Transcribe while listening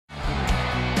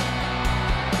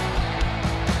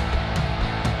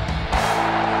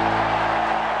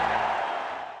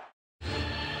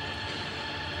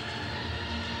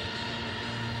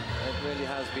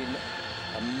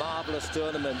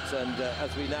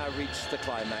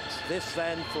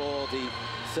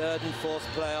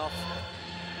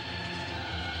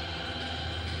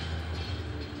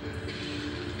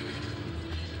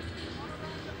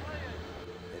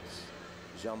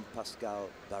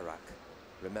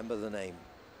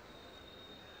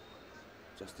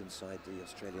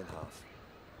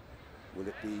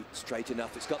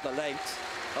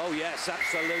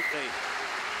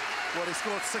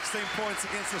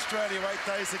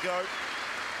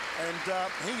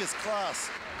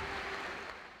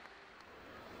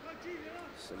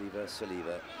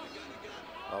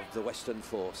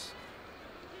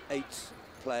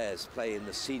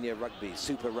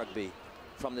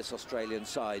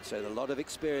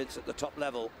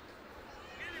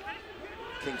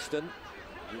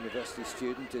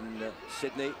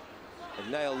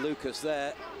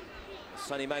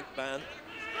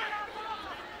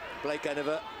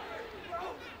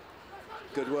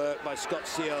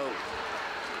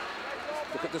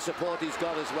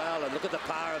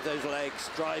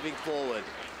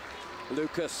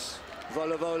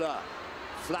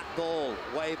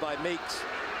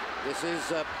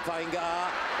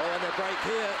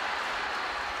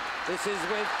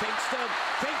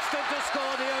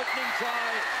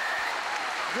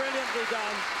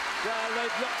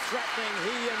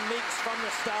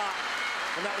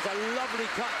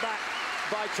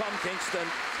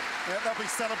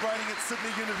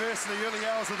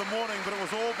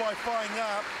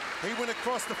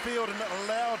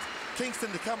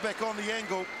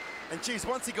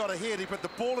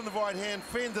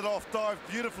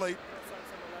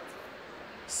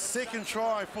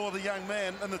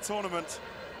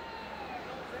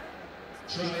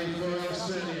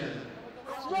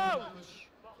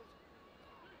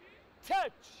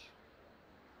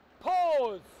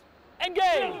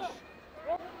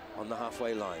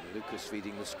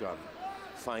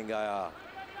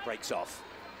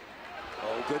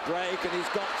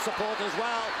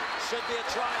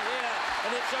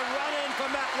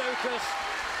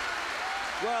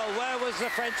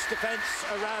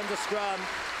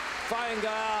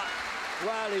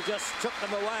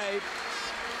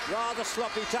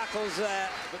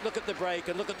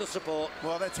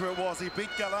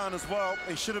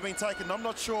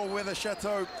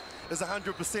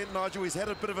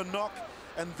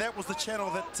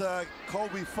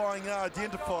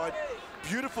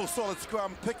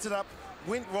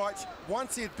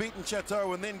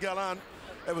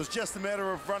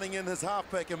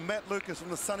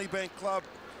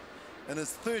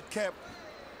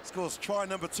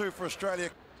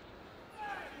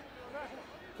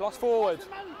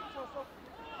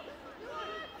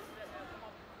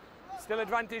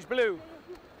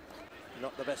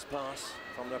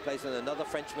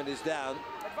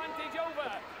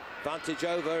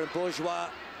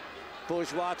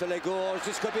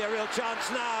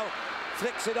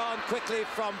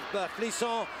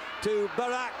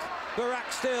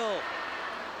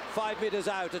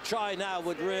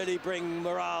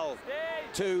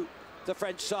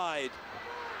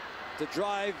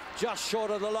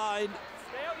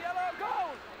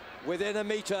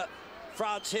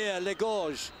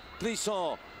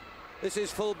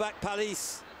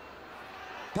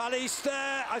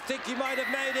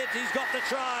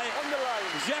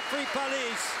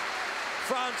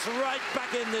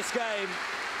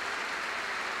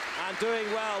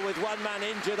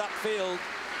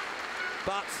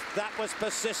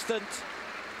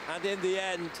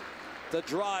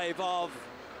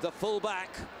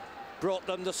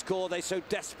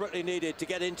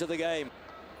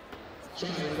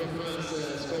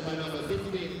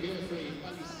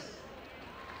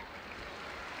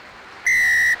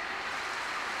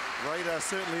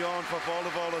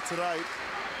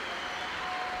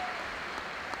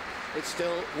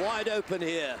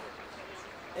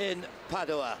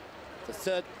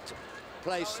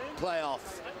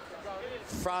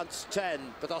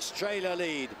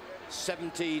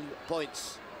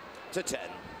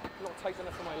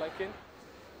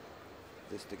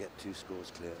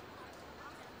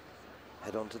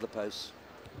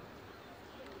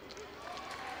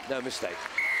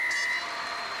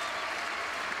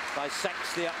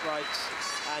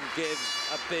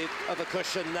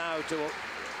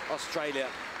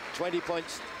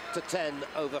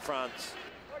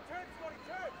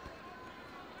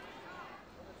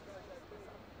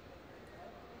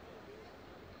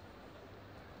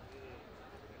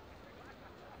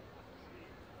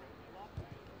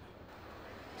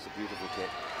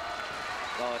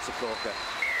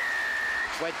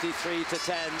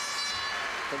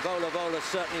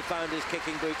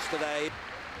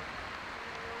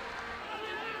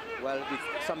Well, it'll be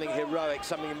something heroic,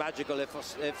 something magical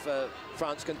if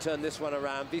France can turn this one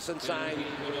around. Vincent-Sang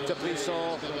to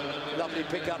Plisson. Lovely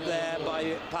pick up there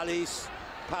by Palis.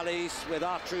 Palis with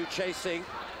Artrou chasing.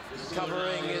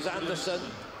 Covering is Anderson.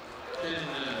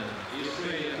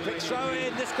 Quick throw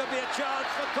in. This could be a chance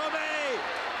for Comey.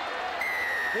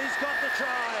 He's got the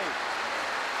try.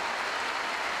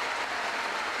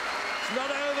 It's not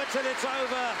over till it's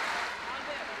over.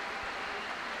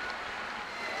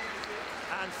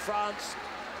 And France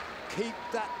keep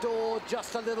that door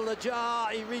just a little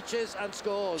ajar. He reaches and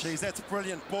scores. Geez, that's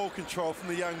brilliant ball control from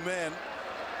the young man.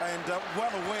 And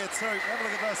well aware too. Have a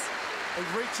look at this. He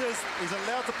reaches, he's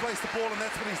allowed to place the ball, and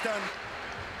that's what he's done.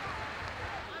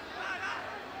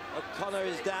 O'Connor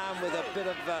is down with a bit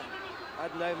of, I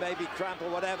don't know, maybe cramp or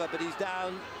whatever, but he's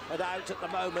down and out at the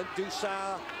moment.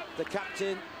 Dussard, the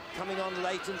captain, coming on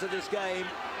late into this game.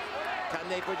 Can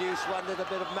they produce one little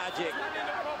bit of magic?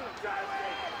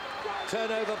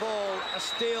 Turnover ball, a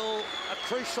steal, a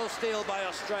crucial steal by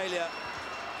Australia,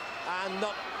 and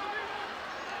not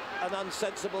an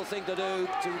unsensible thing to do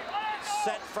to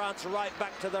set France right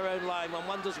back to their own line. One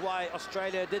wonders why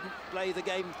Australia didn't play the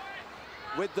game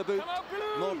with the boot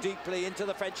more deeply into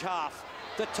the French half.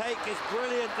 The take is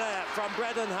brilliant there from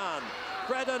Bredenhan.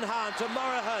 Bredenhan to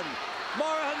Morahan.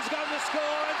 Morahan's going to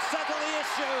score and settle the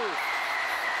issue.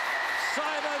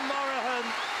 Simon Morahan,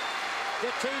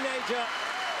 the teenager,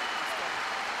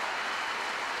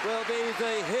 will be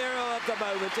the hero of the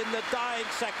moment. In the dying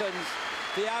seconds,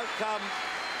 the outcome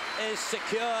is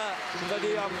secure for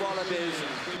the young Wallabies.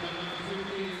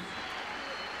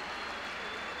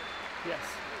 Yes.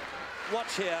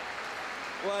 Watch here.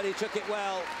 Well, he took it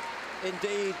well.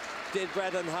 Indeed, did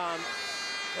Bredenhan.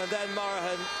 And then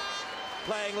Morahan,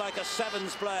 playing like a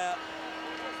sevens player,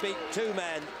 beat two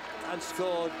men and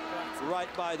scored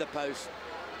right by the post.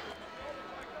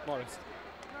 Morris.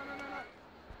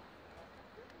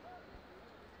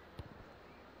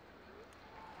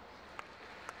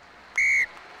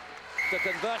 The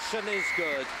conversion is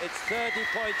good. It's 30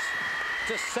 points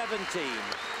to 17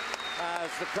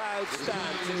 as the crowd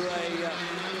stand to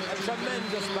a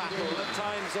tremendous battle. At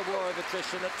times a war of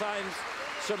attrition, at times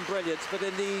some brilliance, but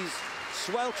in these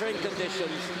sweltering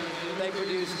conditions they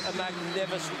produced a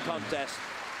magnificent contest.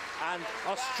 And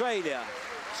Australia,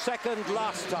 second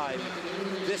last time,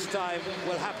 this time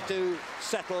will have to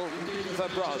settle for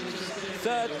bronze.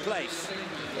 Third place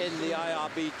in the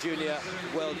IRB Junior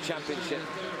World Championship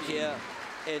here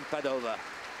in Padova.